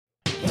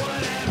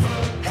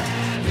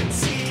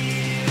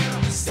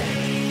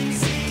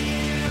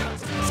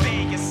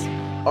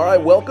All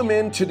right, welcome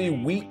into the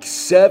Week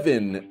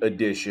 7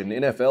 edition,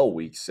 NFL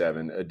Week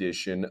 7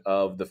 edition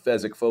of the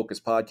Fezzik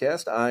Focus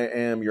podcast. I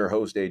am your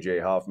host,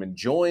 AJ Hoffman,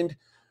 joined,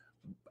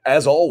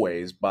 as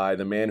always, by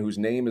the man whose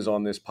name is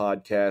on this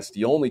podcast,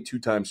 the only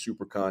two-time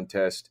Super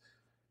Contest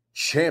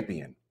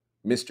champion,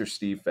 Mr.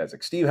 Steve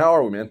Fezzik. Steve, how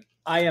are we, man?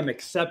 I am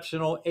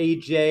exceptional,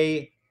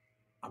 AJ.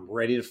 I'm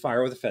ready to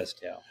fire with a fez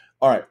tail.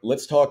 All right,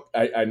 let's talk.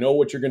 I know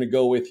what you're going to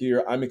go with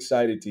here. I'm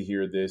excited to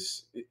hear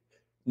this.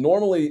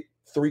 Normally,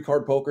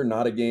 three-card poker,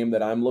 not a game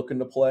that I'm looking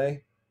to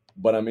play,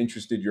 but I'm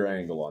interested your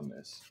angle on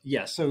this.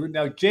 Yeah, so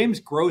now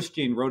James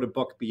Grosjean wrote a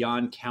book,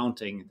 Beyond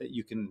Counting, that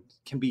you can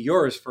be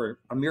yours for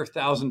a mere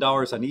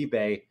 $1,000 on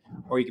eBay,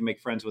 or you can make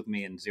friends with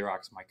me and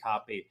Xerox my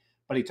copy.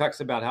 But he talks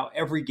about how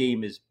every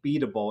game is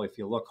beatable if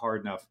you look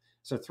hard enough.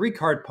 So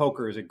three-card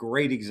poker is a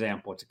great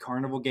example. It's a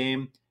carnival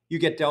game. You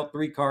get dealt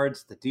 3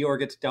 cards. The dealer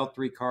gets dealt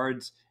 3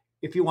 cards.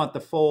 If you want the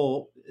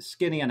full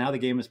skinny on how the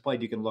game is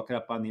played, you can look it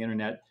up on the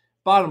internet.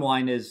 Bottom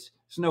line is,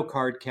 there's no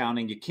card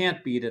counting. You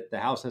can't beat it. The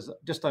house has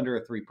just under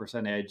a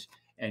 3% edge.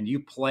 And you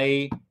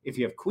play if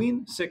you have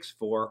queen, 6,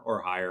 4,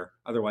 or higher.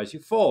 Otherwise,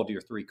 you fold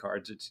your 3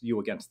 cards. It's you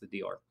against the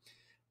dealer.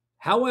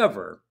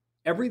 However,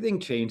 everything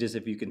changes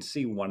if you can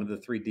see one of the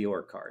 3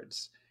 dealer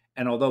cards.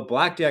 And although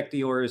blackjack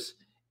dealers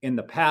in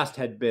the past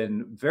had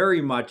been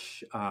very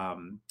much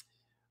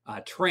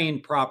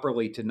trained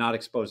properly to not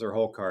expose their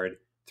whole card,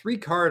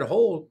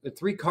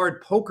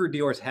 3-card poker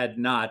dealers had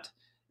not.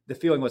 The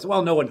feeling was,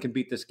 well, no one can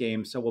beat this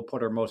game, so we'll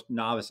put our most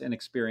novice,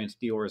 inexperienced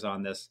dealers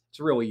on this. It's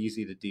really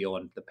easy to deal,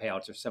 and the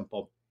payouts are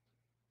simple.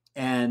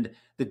 And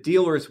the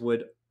dealers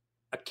would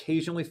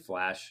occasionally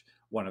flash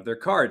one of their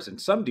cards, and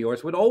some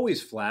dealers would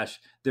always flash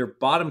their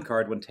bottom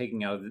card when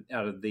taking out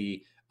of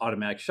the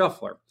automatic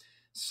shuffler.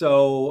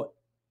 So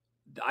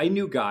I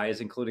knew guys,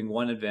 including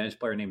one advantage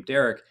player named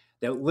Derek,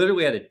 that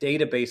literally had a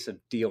database of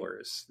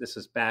dealers. This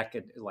is back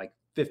at like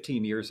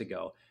 15 years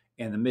ago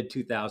in the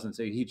mid-2000s.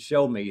 So he'd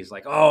show me, he's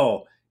like,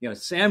 oh,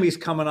 Sammy's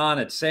coming on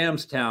at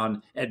Sam's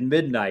Town at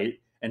midnight,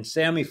 and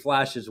Sammy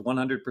flashes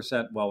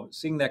 100%. Well,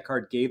 seeing that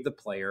card gave the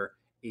player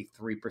a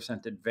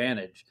 3%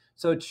 advantage.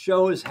 So it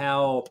shows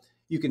how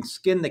you can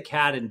skin the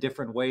cat in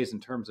different ways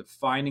in terms of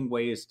finding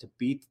ways to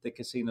beat the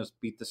casinos,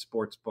 beat the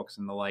sports books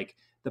and the like.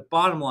 The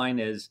bottom line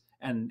is,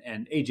 and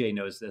AJ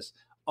knows this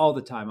all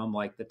the time, I'm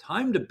like, the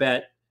time to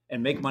bet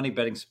and make money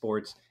betting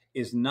sports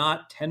is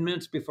not 10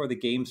 minutes before the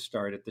game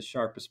start at the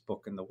sharpest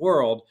book in the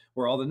world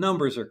where all the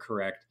numbers are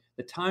correct.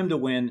 The time to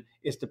win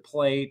is to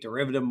play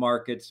derivative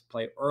markets,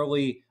 play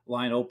early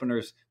line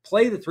openers,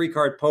 play the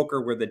 3-card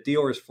poker where the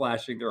dealer is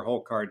flashing their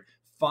whole card.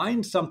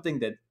 Find something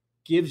that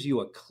gives you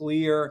a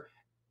clear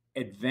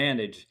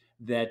advantage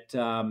that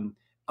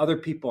other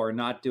people are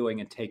not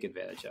doing and take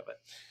advantage of it.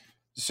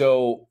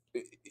 So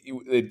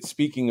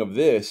speaking of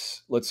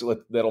this,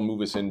 that'll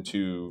move us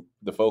into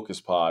the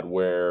focus pod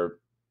where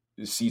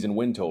season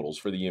win totals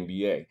for the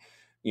NBA.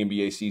 The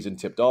NBA season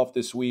tipped off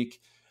this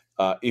week.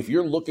 If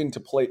you're looking to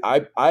play,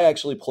 I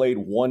actually played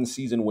one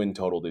season win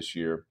total this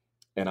year,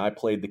 and I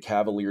played the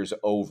Cavaliers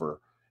over,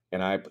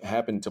 and I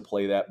happened to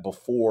play that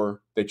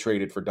before they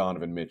traded for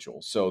Donovan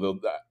Mitchell. So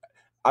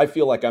I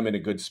feel like I'm in a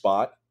good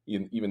spot,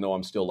 even though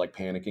I'm still like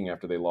panicking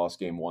after they lost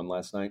game 1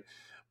 last night.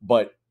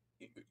 But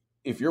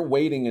if you're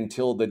waiting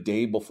until the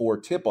day before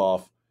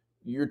tip-off,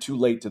 you're too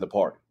late to the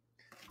party.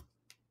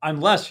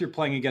 Unless you're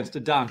playing against a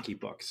donkey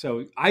book.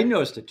 So I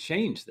noticed a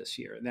change this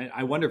year. And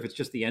I wonder if it's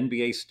just the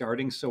NBA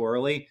starting so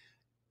early.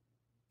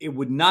 It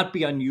would not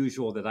be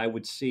unusual that I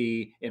would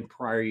see in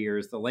prior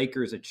years the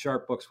Lakers at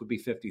sharp books would be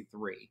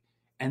 53.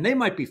 And they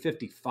might be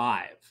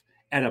 55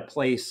 at a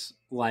place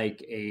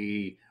like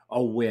a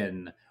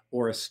Win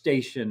or a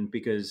Station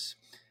because,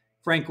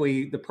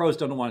 frankly, the pros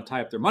don't want to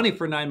tie up their money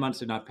for 9 months.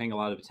 They're not paying a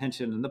lot of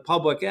attention. And the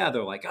public,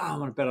 they're like, I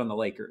want to bet on the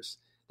Lakers.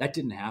 That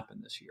didn't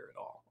happen this year at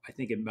all. I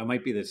think it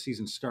might be the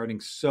season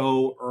starting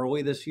so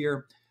early this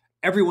year.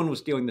 Everyone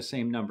was doing the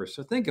same numbers.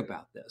 So think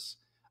about this.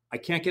 I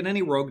can't get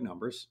any rogue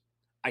numbers.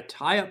 I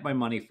tie up my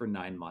money for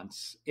 9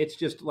 months. It's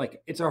just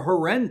like, it's a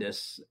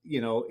horrendous,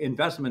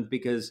 investment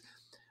because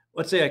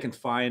let's say I can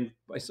find,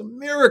 by some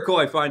miracle,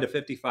 I find a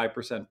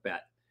 55%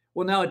 bet.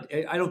 Well, now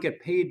I don't get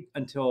paid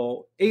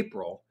until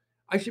April.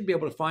 I should be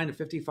able to find a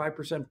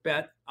 55%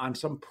 bet on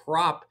some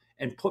prop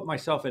and put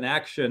myself in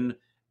action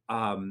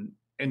and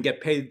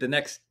get paid the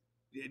next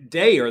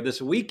day or this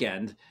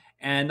weekend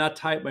and not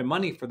tie up my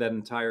money for that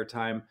entire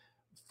time.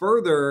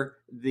 Further,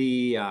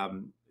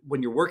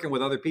 when you're working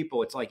with other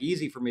people, it's like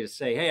easy for me to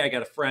say, hey, I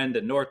got a friend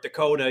in North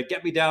Dakota,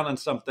 get me down on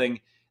something.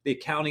 The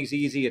accounting's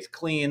easy, it's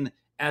clean,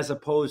 as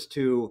opposed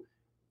to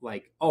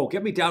like, oh,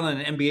 get me down on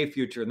an NBA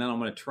future, and then I'm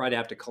going to try to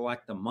have to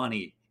collect the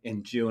money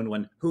in June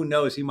when who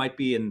knows, he might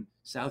be in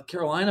South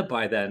Carolina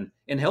by then,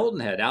 in Hilton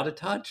Head, out of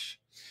touch.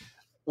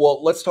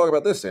 Well, let's talk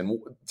about this then.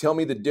 Tell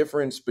me the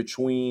difference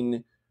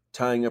between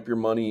tying up your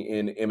money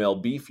in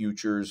MLB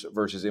futures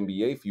versus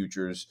NBA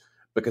futures,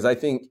 because I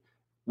think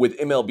with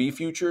MLB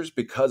futures,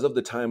 because of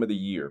the time of the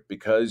year,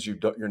 because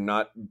you're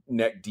not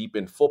neck deep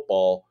in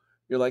football,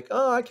 you're like,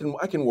 oh, I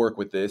can work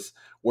with this.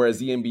 Whereas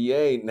the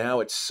NBA, now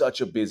it's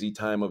such a busy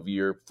time of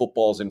year,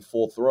 football's in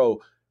full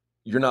throw.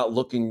 You're not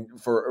looking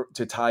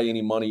to tie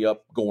any money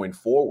up going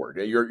forward.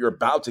 You're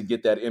about to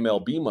get that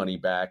MLB money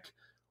back.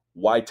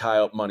 Why tie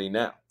up money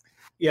now?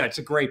 Yeah, it's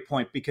a great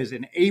point because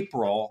in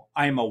April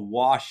I'm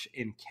awash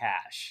in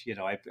cash.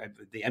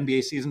 The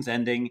NBA season's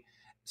ending,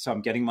 so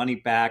I'm getting money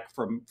back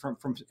from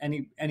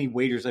any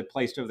wagers I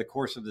placed over the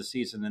course of the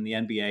season in the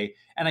NBA.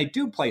 And I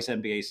do place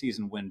NBA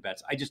season win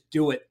bets. I just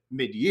do it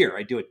mid-year.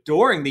 I do it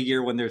during the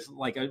year when there's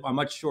like a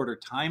much shorter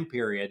time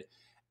period,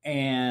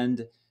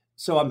 and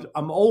so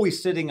I'm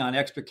always sitting on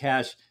extra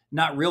cash,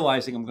 not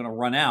realizing I'm going to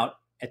run out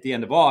at the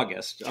end of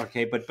August.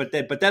 Okay. But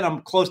then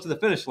I'm close to the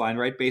finish line,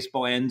 right?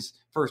 Baseball ends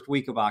first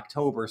week of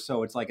October.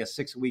 So it's like a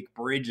 6-week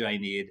bridge I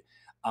need.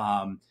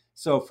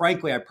 So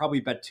frankly, I probably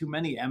bet too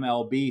many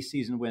MLB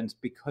season wins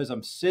because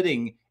I'm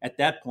sitting at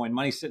that point,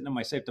 money sitting in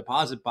my safe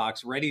deposit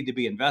box, ready to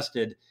be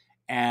invested.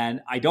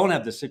 And I don't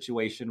have the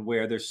situation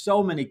where there's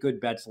so many good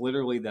bets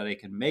literally that I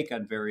can make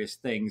on various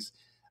things.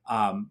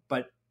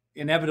 But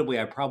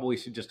inevitably, I probably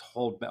should just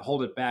hold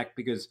it back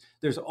because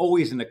there's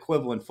always an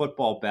equivalent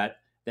football bet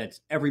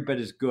that's every bit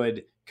as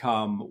good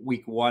come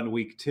week 1,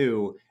 week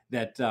 2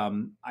 that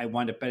I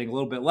wind up betting a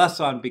little bit less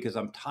on because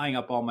I'm tying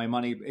up all my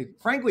money.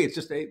 Frankly, it's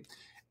just a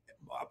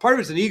part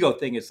of it's an ego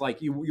thing. It's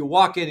like you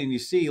walk in and you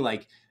see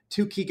like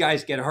 2 key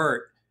guys get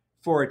hurt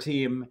for a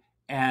team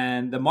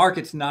and the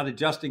market's not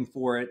adjusting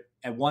for it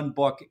at one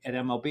book at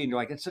MLB. And you're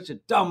like, it's such a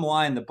dumb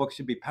line. The book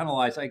should be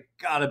penalized. I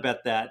got to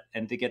bet that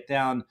and to get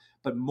down.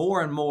 But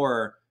more and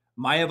more,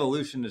 my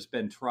evolution has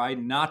been try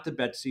not to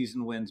bet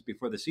season wins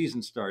before the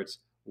season starts.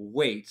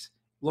 Wait,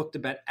 look to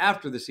bet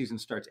after the season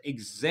starts.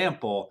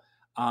 Example,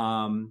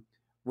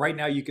 right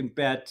now you can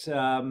bet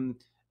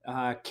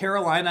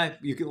Carolina.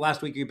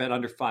 Last week you bet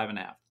under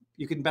 5.5.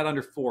 You can bet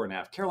under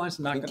 4.5. Carolina's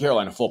not going.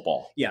 Carolina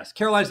football. Yes,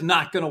 Carolina's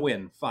not going to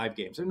win 5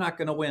 games. They're not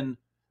going to win.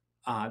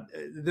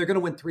 They're going to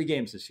win 3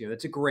 games this year.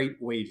 That's a great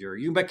wager.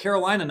 You can bet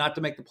Carolina not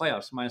to make the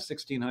playoffs minus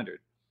 1,600.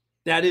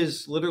 That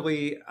is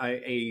literally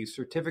a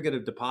certificate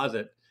of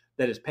deposit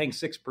that is paying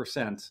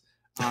 6%.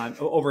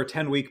 Over a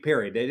 10-week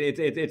period.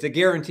 It's a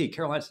guarantee.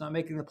 Carolina's not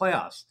making the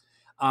playoffs.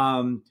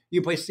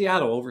 You play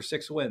Seattle over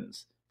 6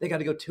 wins. They got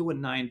to go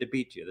 2-9 to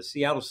beat you. The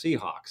Seattle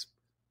Seahawks,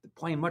 they're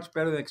playing much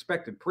better than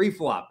expected.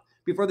 Pre-flop,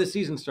 before the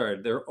season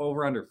started, they're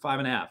over under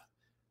 5.5.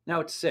 Now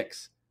it's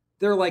 6.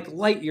 They're like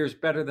light years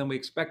better than we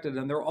expected,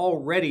 and they're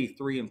already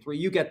 3-3.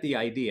 You get the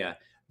idea.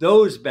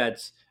 Those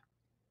bets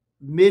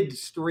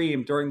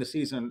midstream during the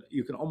season,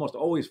 you can almost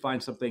always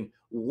find something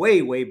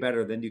way, way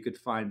better than you could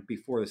find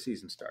before the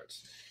season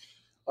starts.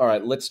 All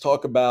right, let's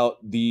talk about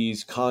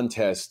these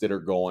contests that are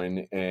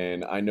going,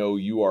 and I know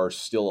you are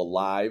still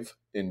alive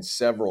in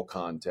several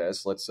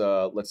contests. Let's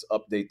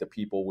update the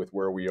people with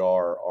where we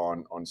are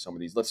on some of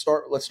these. Let's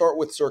start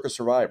with Circa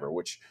Survivor,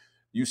 which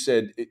you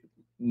said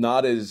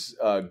not as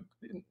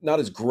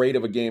great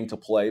of a game to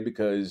play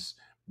because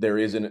there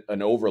isn't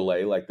an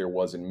overlay like there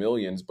was in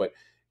Millions, but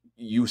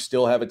you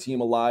still have a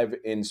team alive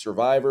in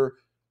Survivor.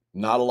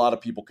 Not a lot of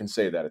people can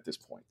say that at this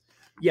point.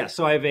 Yeah,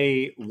 so I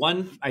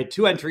had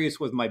 2 entries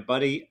with my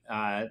buddy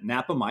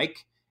Napa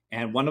Mike,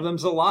 and one of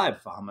them's alive.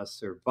 I'm a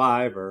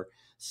survivor,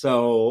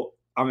 so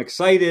I'm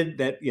excited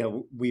that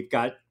we've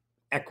got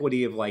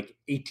equity of like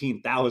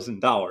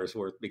 $18,000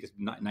 worth because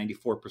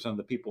 94% of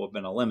the people have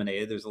been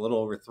eliminated. There's a little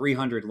over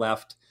 300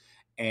 left,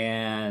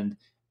 and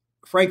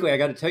frankly, I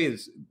got to tell you,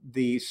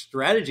 the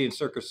strategy in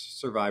Circus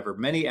Survivor,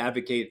 many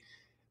advocate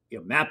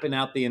mapping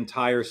out the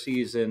entire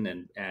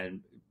season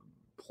and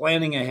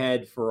planning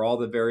ahead for all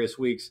the various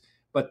weeks.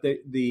 But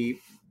the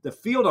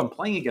field I'm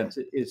playing against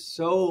is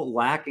so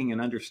lacking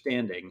in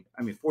understanding.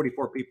 I mean,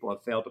 44 people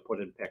have failed to put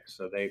in picks,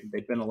 so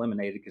they've been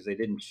eliminated because they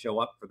didn't show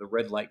up for the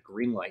red light,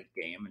 green light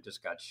game and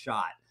just got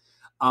shot.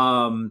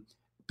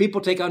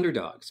 People take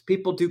underdogs.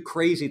 People do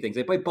crazy things.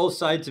 They play both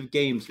sides of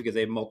games because they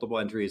have multiple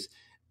entries.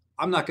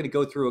 I'm not going to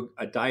go through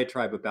a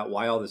diatribe about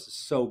why all this is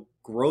so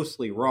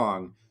grossly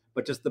wrong,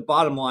 but just the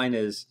bottom line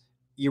is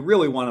you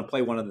really want to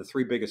play one of the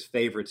 3 biggest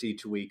favorites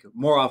each week,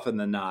 more often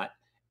than not.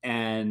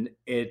 And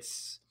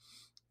it's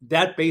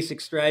that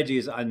basic strategy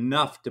is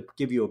enough to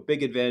give you a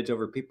big advantage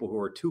over people who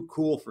are too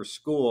cool for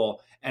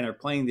school and are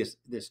playing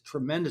this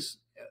tremendous,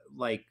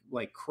 like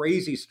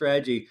crazy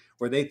strategy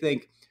where they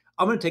think,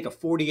 I'm going to take a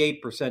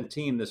 48%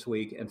 team this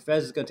week and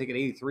Fez is going to take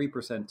an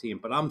 83% team,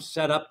 but I'm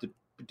set up to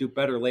do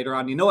better later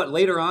on. You know what?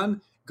 Later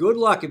on, good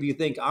luck if you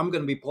think I'm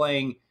going to be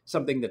playing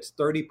something that's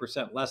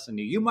 30% less than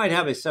you. You might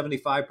have a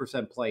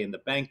 75% play in the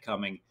bank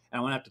coming, and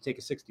I'm going to have to take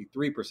a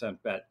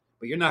 63% bet.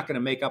 But you're not going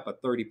to make up a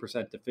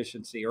 30%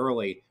 deficiency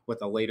early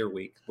with a later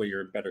week where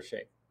you're in better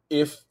shape.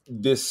 If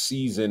this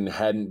season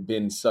hadn't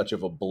been such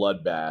of a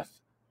bloodbath,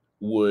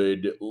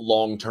 would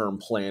long-term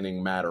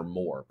planning matter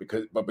more?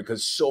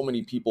 Because so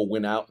many people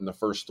went out in the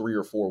first 3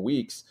 or 4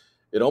 weeks,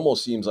 it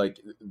almost seems like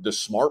the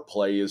smart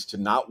play is to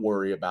not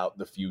worry about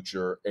the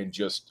future and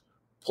just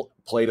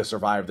play to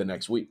survive the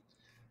next week.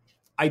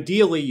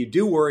 ideally you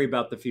do worry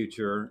about the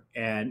future,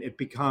 and it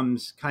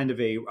becomes kind of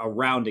a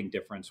rounding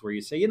difference where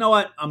you say, you know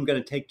what, I'm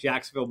going to take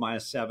Jacksonville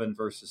 -7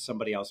 versus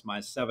somebody else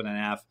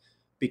 -7.5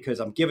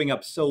 because I'm giving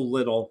up so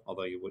little,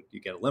 although you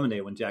get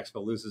eliminated when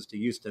Jacksonville loses to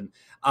Houston.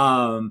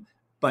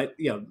 But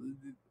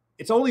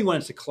it's only when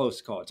it's a close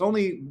call. It's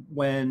only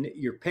when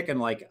you're picking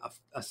like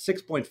a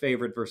 6-point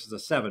favorite versus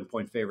a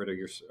 7-point favorite or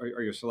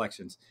your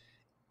selections.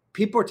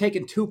 People are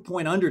taking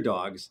 2-point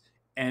underdogs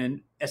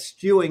and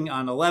eschewing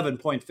on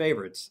 11-point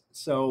favorites.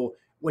 So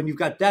when you've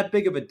got that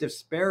big of a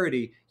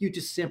disparity, you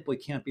just simply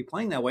can't be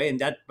playing that way.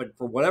 But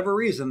for whatever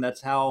reason,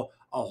 that's how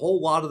a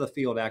whole lot of the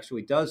field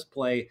actually does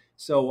play.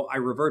 So I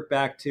revert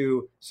back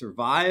to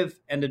survive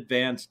and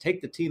advance,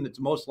 take the team that's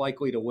most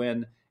likely to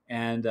win.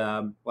 And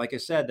like I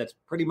said, that's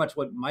pretty much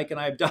what Mike and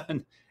I have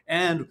done.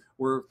 And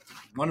we're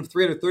one of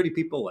 330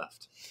 people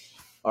left.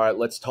 All right,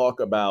 let's talk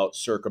about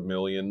Circa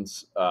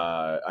Millions.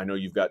 I know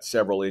you've got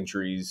several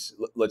entries.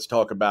 Let's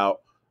talk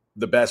about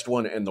the best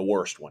one and the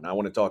worst one. I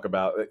want to talk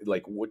about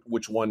like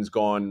which one's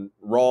gone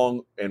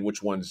wrong and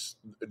which one's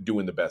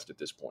doing the best at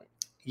this point.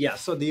 Yeah,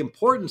 so the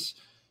importance,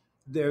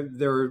 there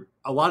are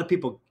a lot of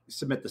people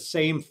submit the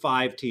same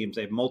 5 teams.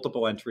 They have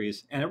multiple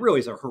entries, and it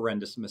really is a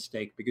horrendous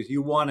mistake because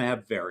you want to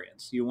have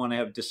variance. You want to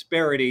have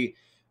disparity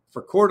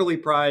for quarterly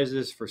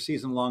prizes, for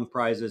season-long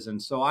prizes. And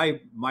so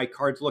my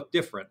cards look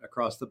different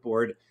across the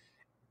board.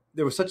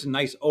 There was such a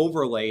nice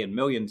overlay in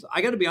Millions.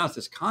 I got to be honest,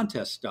 this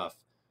contest stuff,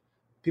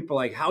 people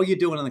are like, how are you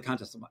doing in the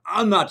contest?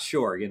 I'm not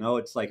sure.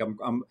 It's like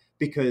I'm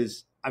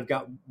because I've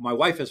got, my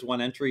wife has one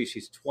entry.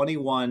 She's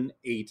 21,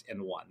 8,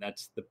 and 1.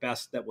 That's the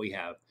best that we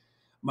have.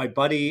 My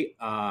buddy,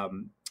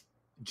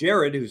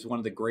 Jared, who's one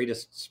of the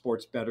greatest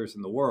sports bettors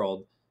in the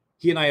world,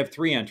 he and I have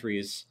 3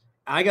 entries.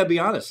 I got to be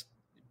honest,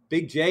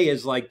 Big J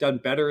has like done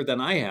better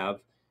than I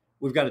have.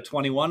 We've got a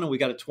 21 and we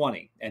got a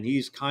 20. And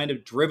he's kind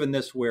of driven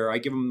this where I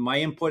give him my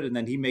input and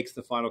then he makes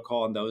the final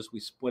call on those.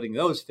 We're splitting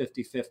those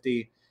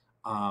 50-50.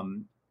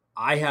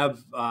 I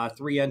have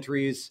 3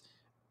 entries.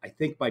 I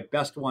think my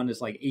best one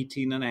is like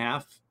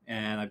 18.5.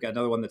 And I've got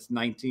another one that's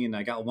 19.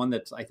 I got one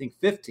that's, I think,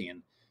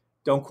 15.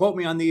 Don't quote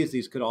me on these.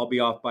 These could all be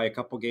off by a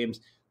couple games.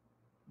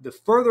 The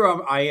further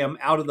I am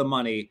out of the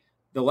money,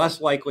 the less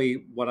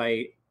likely what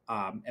I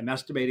am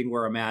estimating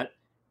where I'm at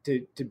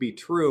to be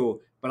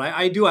true. But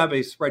I do have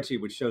a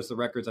spreadsheet which shows the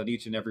records on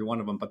each and every one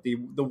of them. But the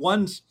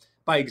ones,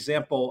 by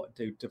example,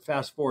 to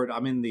fast forward,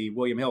 I'm in the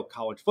William Hill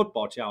College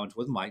Football Challenge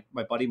with my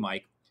buddy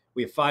Mike.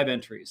 We have 5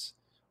 entries.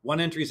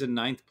 1 entry's in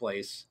 9th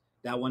place.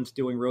 That one's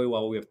doing really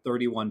well. We have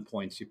 31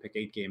 points. You pick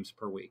 8 games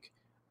per week.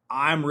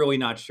 I'm really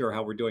not sure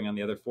how we're doing on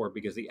the other 4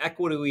 because the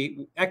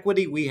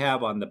equity we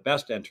have on the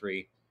best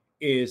entry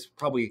is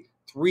probably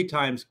 3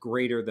 times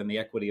greater than the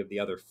equity of the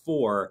other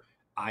 4.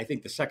 I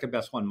think the second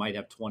best one might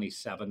have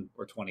 27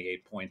 or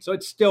 28 points. So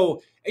it's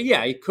still,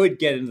 yeah, it could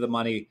get into the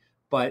money,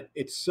 but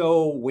it's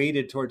so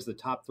weighted towards the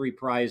top 3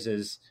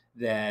 prizes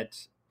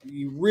that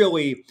you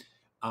really,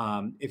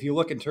 if you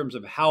look in terms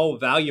of how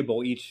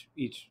valuable each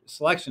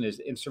selection is,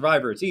 in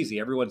Survivor, it's easy.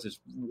 Everyone's is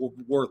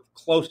worth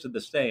close to the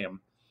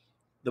same.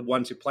 The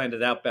ones who planned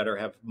it out better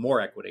have more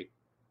equity,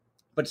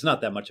 but it's not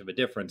that much of a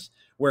difference.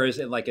 Whereas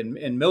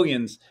in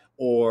Millions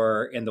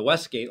or in the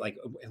Westgate, like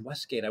in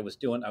Westgate, I was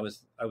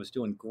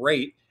doing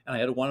great, and I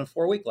had a 1 in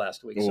 4 week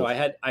last week. Ooh. So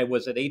I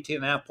was at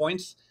 18.5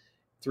 points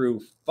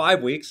through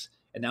 5 weeks,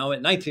 and now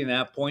I'm at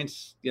 19.5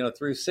 points,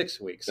 through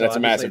 6 weeks. So that's a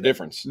massive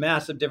difference.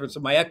 Massive difference.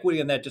 So my equity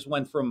in that just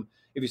went from,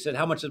 if you said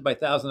how much is my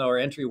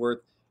 $1,000 entry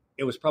worth,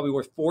 it was probably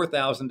worth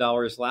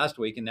 $4,000 last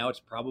week, and now it's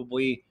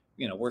probably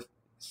worth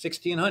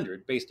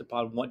 $1,600 based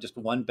upon just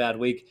one bad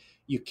week.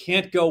 You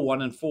can't go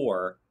 1 in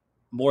 4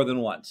 more than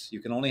once. You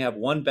can only have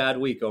one bad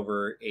week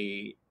over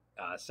a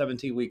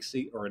 17-week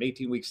or an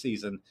 18-week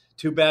season.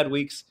 2 bad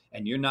weeks,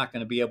 and you're not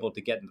going to be able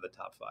to get into the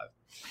top 5.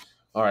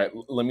 All right,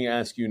 let me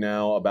ask you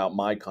now about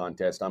my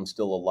contest. I'm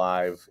still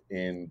alive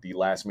in the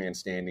Last Man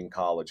Standing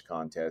college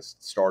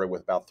contest. Started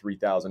with about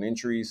 3,000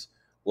 entries.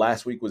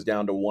 Last week was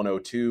down to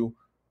 102.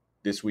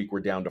 This week we're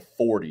down to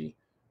 40.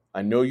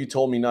 I know you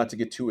told me not to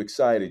get too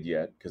excited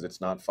yet because it's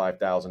not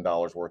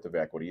 $5,000 worth of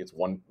equity. It's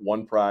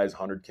one prize,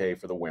 $100K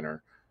for the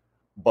winner.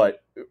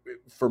 But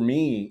for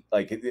me,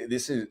 like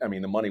this is, I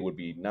mean, the money would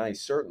be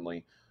nice,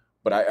 certainly,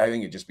 but I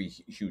think it'd just be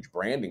huge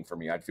branding for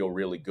me. I'd feel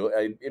really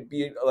good.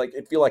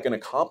 It'd feel like an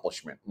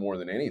accomplishment more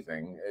than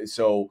anything.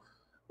 So,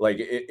 like,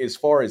 as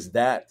far as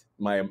that,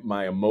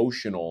 my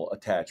emotional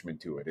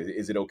attachment to it,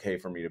 is it okay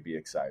for me to be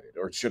excited,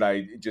 or should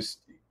I just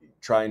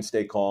try and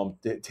stay calm,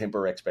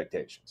 temper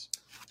expectations?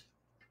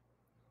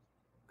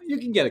 You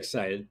can get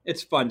excited.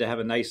 It's fun to have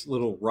a nice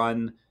little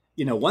run.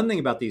 One thing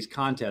about these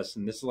contests,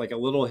 and this is like a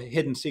little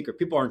hidden secret,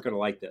 people aren't going to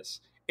like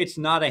this. It's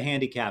not a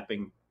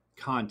handicapping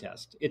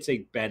contest. It's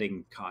a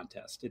betting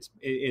contest.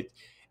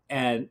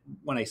 And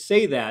when I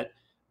say that,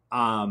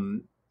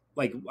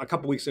 like a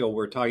couple weeks ago, we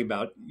were talking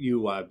about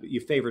you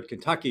favored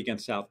Kentucky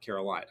against South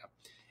Carolina,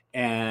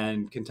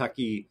 and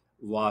Kentucky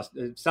lost.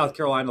 South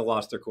Carolina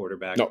lost their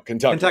quarterback. No,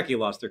 Kentucky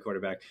lost their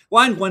quarterback.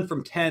 Line went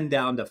from 10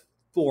 down to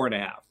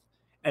 4.5.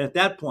 And at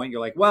that point,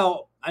 you're like,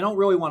 well, I don't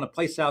really want to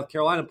play South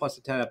Carolina plus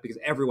the 10.5 because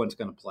everyone's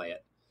going to play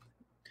it.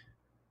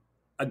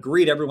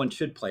 Agreed, everyone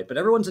should play, but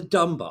everyone's a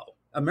dumbo.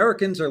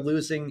 Americans are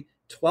losing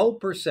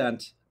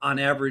 12% on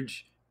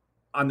average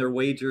on their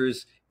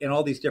wagers in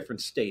all these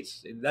different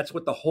states. That's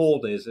what the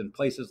hold is in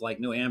places like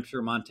New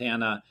Hampshire,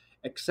 Montana,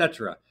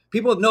 etc.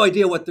 People have no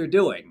idea what they're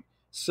doing.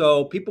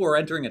 So people are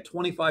entering a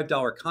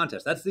 $25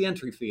 contest. That's the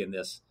entry fee in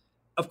this.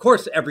 Of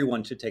course,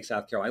 everyone should take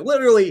South Carolina.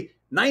 Literally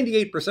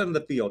 98% of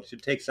the field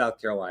should take South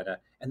Carolina.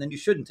 And then you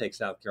shouldn't take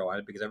South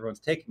Carolina because everyone's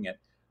taking it.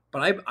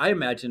 But I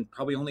imagine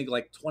probably only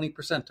like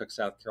 20% took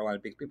South Carolina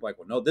because people are like,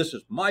 well, no, this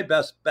is my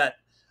best bet.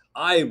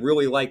 I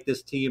really like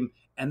this team.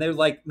 And they're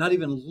like not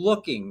even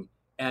looking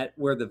at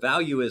where the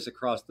value is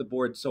across the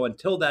board. So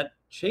until that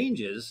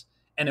changes,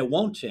 and it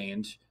won't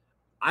change,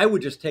 I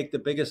would just take the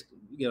biggest,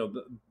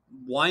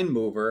 line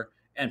mover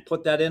and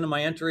put that into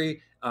my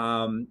entry.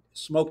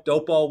 Smoke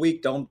dope all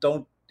week.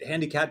 Don't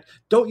handicap.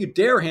 Don't you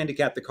dare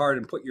handicap the card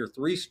and put your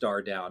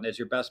 3-star down as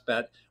your best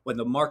bet when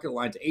the market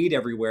line's 8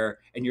 everywhere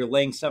and you're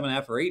laying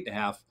 7.5 or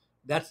 8.5.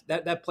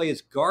 That play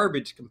is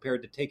garbage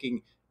compared to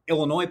taking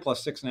Illinois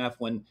plus 6.5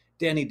 when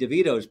Danny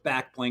DeVito's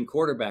back playing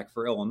quarterback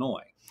for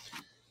Illinois.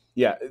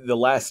 Yeah, the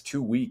last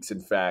 2 weeks,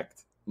 in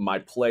fact, my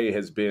play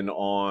has been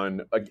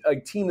on a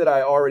team that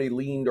I already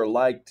leaned or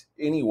liked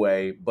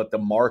anyway, but the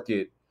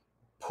market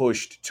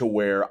pushed to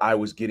where I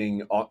was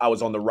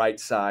on the right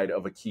side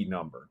of a key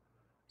number.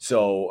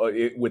 So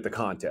with the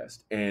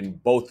contest,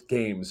 and both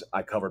games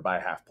I covered by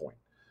a half point.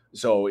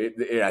 So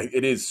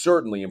it is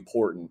certainly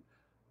important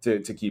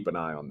to keep an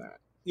eye on that.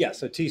 Yeah,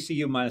 so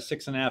TCU minus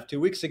 6.5 2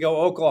 weeks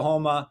ago,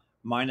 Oklahoma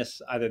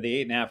minus either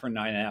the 8.5 or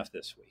 9.5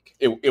 this week.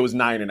 It was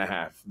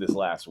 9.5 this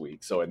last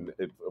week. So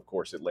of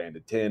course it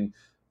landed 10.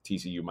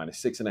 TCU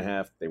minus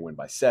 6.5. They win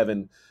by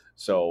 7.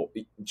 So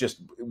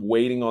just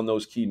waiting on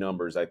those key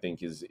numbers, I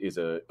think, is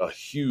a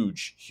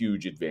huge,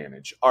 huge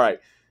advantage. All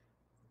right,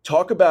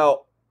 talk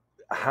about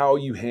how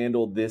you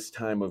handle this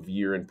time of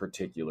year in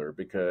particular,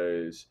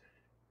 because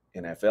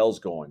NFL's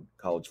going,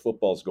 college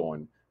football's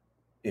going,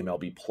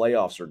 MLB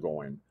playoffs are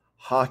going,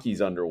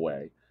 hockey's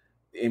underway,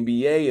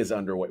 NBA is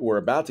underway. We're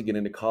about to get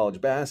into college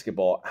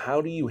basketball.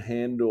 How do you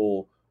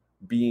handle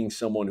being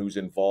someone who's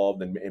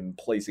involved in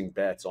placing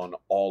bets on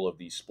all of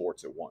these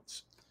sports at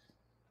once?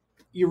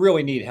 You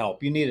really need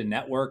help. You need a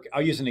network.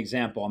 I'll use an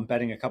example. I'm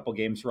betting a couple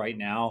games right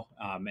now,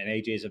 and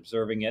AJ's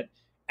observing it,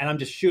 and I'm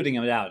just shooting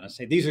them out. And I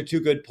say, these are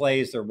 2 good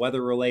plays. They're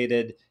weather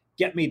related.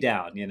 Get me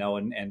down,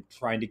 and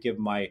trying to give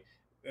my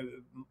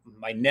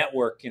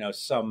network,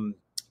 some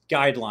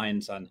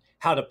guidelines on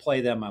how to play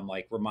them. I'm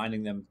like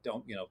reminding them,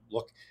 don't,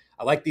 look,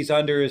 I like these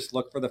unders.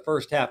 Look for the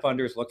first half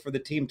unders. Look for the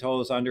team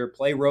totals under.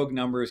 Play rogue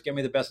numbers. Get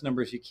me the best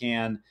numbers you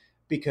can,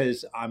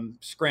 because I'm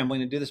scrambling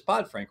to do this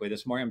pod, frankly.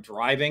 This morning I'm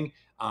driving.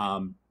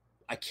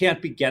 I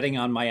can't be getting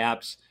on my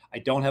apps. I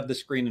don't have the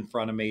screen in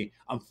front of me.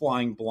 I'm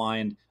flying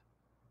blind.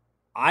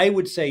 I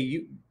would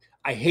say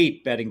I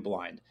hate betting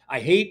blind. I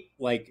hate,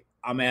 like,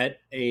 I'm at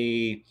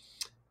a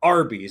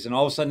Arby's and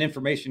all of a sudden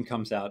information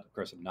comes out. Of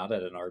course, I'm not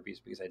at an Arby's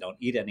because I don't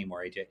eat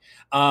anymore, AJ.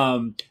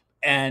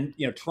 And,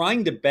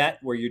 trying to bet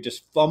where you're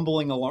just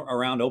fumbling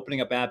around,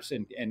 opening up apps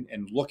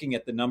and looking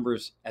at the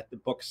numbers at the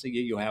books that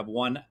you have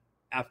one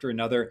after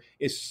another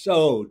is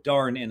so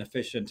darn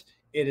inefficient.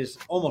 It is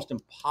almost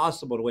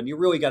impossible to win. You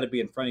really got to be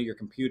in front of your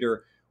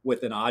computer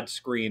with an odds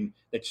screen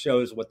that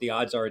shows what the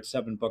odds are at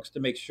 7 books to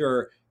make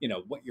sure,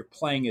 what you're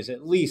playing is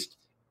at least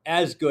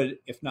as good,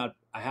 if not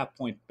a half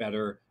point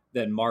better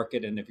than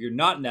market. And if you're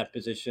not in that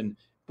position,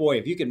 boy,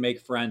 if you can make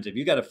friends, if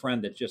you got a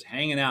friend that's just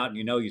hanging out and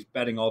he's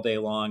betting all day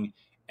long,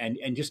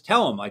 and just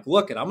tell him, like,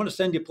 look, I'm going to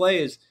send you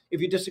plays.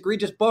 If you disagree,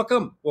 just book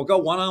them. We'll go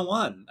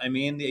one-on-one. I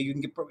mean, you can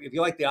get, if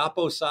you like the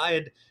oppo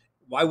side,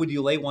 why would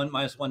you lay 1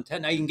 minus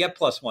 110? Now you can get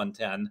plus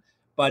 110.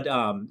 But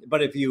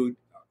if you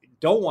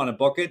don't want to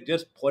book it,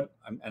 just put,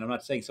 and I'm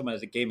not saying someone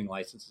has a gaming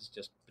license, it's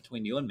just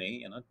between you and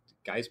me,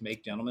 guys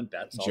make gentlemen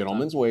bets.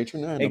 Gentleman's wager.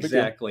 No,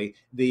 exactly.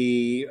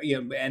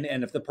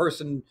 And if the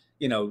person,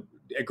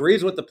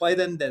 agrees with the play,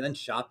 then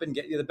shop and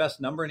get you the best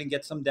number and he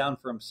gets some down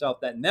for himself.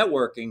 That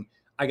networking,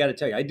 I got to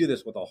tell you, I do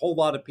this with a whole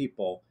lot of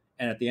people.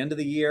 And at the end of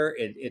the year,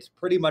 it's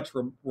pretty much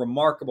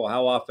remarkable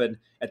how often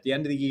at the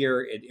end of the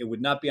year, it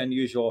would not be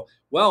unusual.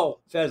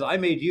 Well, Fez, I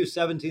made you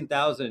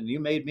 17,000 and you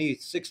made me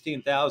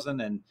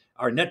 16,000 and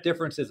our net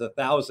difference is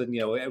 1,000.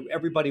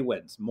 Everybody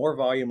wins. More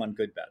volume on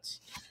good bets.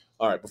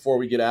 All right, before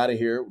we get out of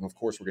here, and of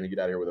course, we're going to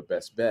get out of here with a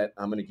best bet.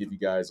 I'm going to give you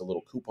guys a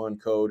little coupon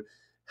code,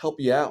 help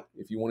you out.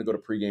 If you want to go to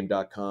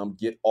pregame.com,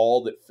 get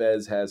all that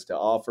Fez has to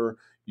offer.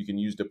 You can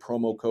use the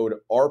promo code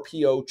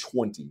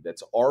RPO20.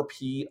 That's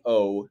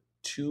RPO20,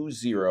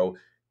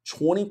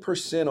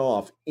 20%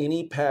 off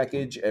any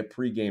package at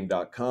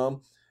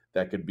pregame.com.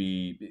 That could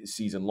be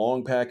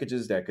season-long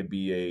packages. That could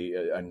be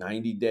a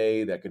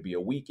 90-day. That could be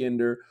a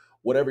weekender.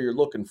 Whatever you're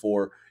looking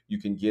for, you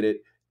can get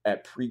it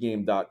at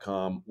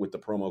pregame.com with the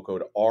promo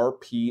code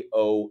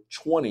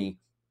RPO20.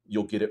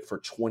 You'll get it for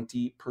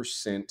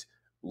 20%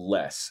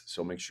 less.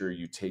 So make sure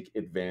you take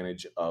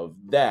advantage of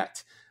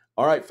that.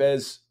 All right,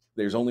 Fez,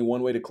 there's only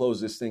one way to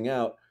close this thing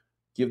out.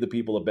 Give the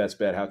people a best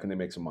bet. How can they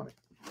make some money?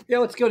 Yeah,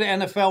 let's go to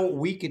NFL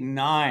Week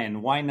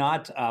 9. Why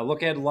not?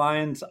 Look at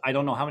lines. I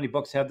don't know how many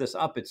books have this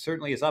up. It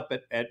certainly is up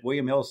at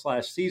William Hill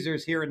 /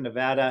 Caesars here in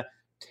Nevada.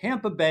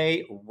 Tampa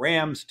Bay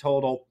Rams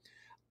total.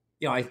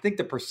 I think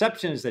the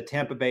perception is that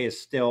Tampa Bay is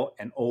still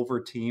an over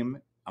team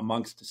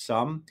amongst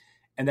some,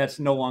 and that's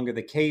no longer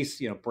the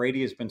case.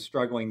 Brady has been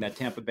struggling. That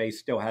Tampa Bay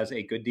still has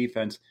a good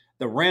defense.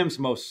 The Rams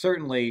most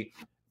certainly,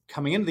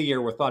 coming into the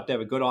year, were thought to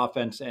have a good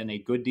offense and a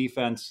good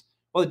defense.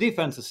 Well, the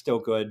defense is still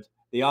good.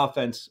 The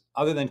offense,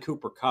 other than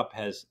Cooper Kupp,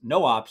 has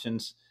no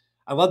options.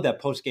 I love that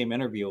post-game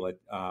interview,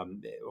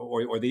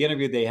 or the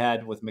interview they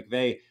had with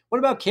McVay. What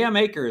about Cam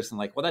Akers? And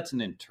well, that's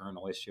an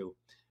internal issue.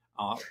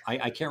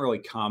 I can't really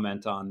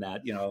comment on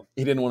that.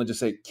 He didn't want to just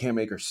say Cam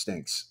Akers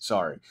stinks.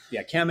 Sorry.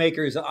 Yeah, Cam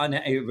Akers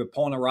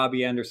pulling a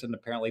Robbie Anderson.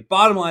 Apparently,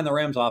 bottom line, the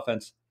Rams'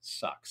 offense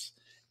sucks.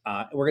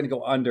 We're going to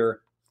go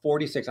under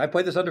 46. I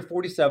played this under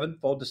 47.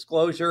 Full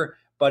disclosure,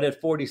 but at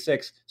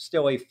 46,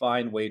 still a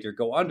fine wager.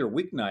 Go under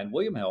Week 9,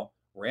 William Hill.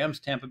 Rams,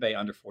 Tampa Bay,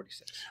 under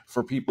 46.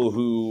 For people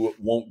who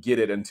won't get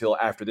it until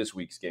after this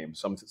week's game,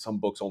 some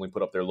books only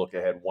put up their look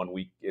ahead 1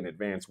 week in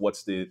advance.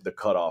 What's the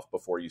cutoff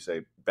before you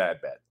say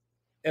bad bet?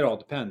 It all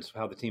depends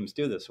how the teams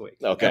do this week.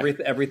 Okay.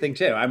 Everything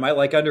too. I might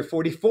like under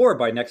 44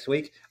 by next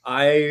week.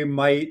 I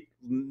might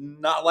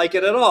not like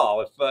it at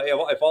all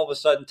if all of a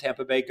sudden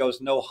Tampa Bay goes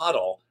no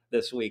huddle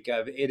this week.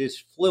 It is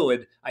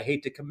fluid. I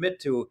hate to commit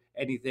to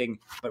anything,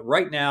 but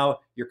right now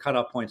your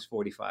cutoff point's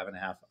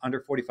 45.5, under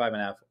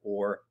 45.5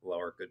 or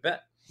lower. Good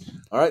bet.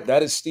 All right.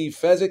 That is Steve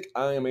Fezzik.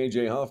 I am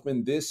AJ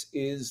Hoffman. This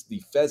is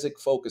the Fezzik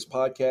Focus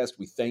Podcast.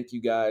 We thank you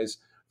guys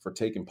for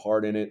taking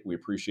part in it. We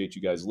appreciate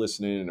you guys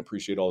listening and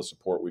appreciate all the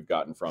support we've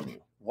gotten from you.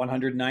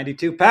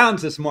 192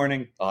 pounds this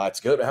morning.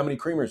 That's good. How many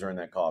creamers are in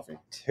that coffee?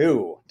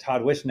 2.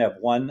 Todd Wishnev,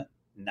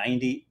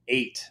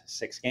 198,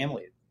 6-game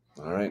lead.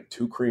 All right,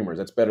 2 creamers.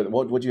 That's better than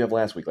what did you have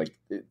last week?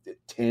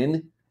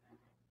 10?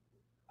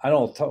 I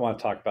don't want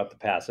to talk about the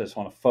past. I just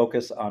want to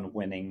focus on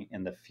winning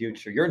in the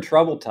future. You're in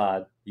trouble,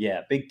 Todd.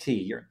 Yeah, Big T,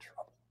 you're in trouble.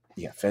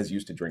 Yeah, Fez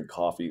used to drink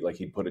coffee.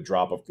 He'd put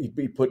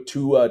he put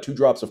two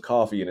drops of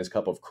coffee in his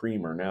cup of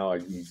creamer. Now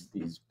he's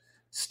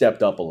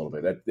stepped up a little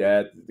bit.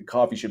 That the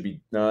coffee should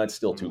be it's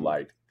still too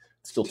light.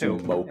 It's still too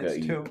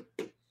mocha-y.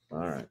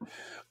 All right.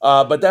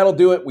 But that'll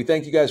do it. We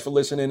thank you guys for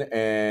listening.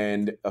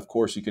 And, of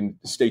course, you can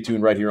stay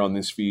tuned right here on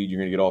this feed. You're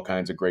going to get all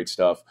kinds of great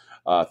stuff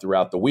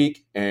throughout the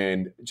week.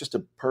 And just a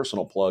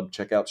personal plug,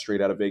 check out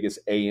Straight Out of Vegas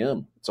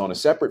AM. It's on a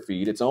separate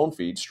feed, its own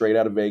feed, Straight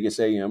Out of Vegas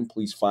AM.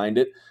 Please find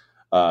it.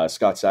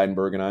 Scott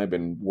Seidenberg and I have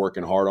been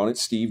working hard on it.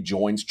 Steve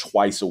joins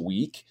twice a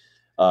week.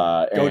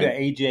 Go to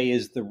AJ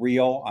is the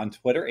Real on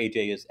Twitter.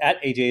 AJ is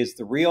at AJ is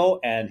the Real,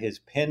 and his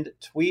pinned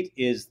tweet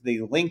is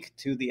the link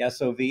to the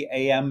SOV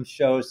AM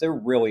shows. They're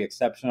really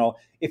exceptional.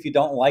 If you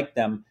don't like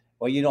them,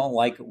 well, you don't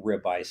like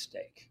ribeye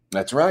steak.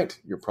 That's right.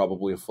 You're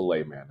probably a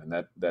filet man,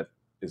 and that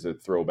is a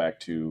throwback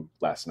to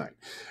last night.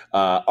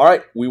 All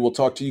right, we will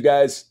talk to you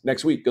guys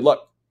next week. Good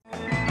luck.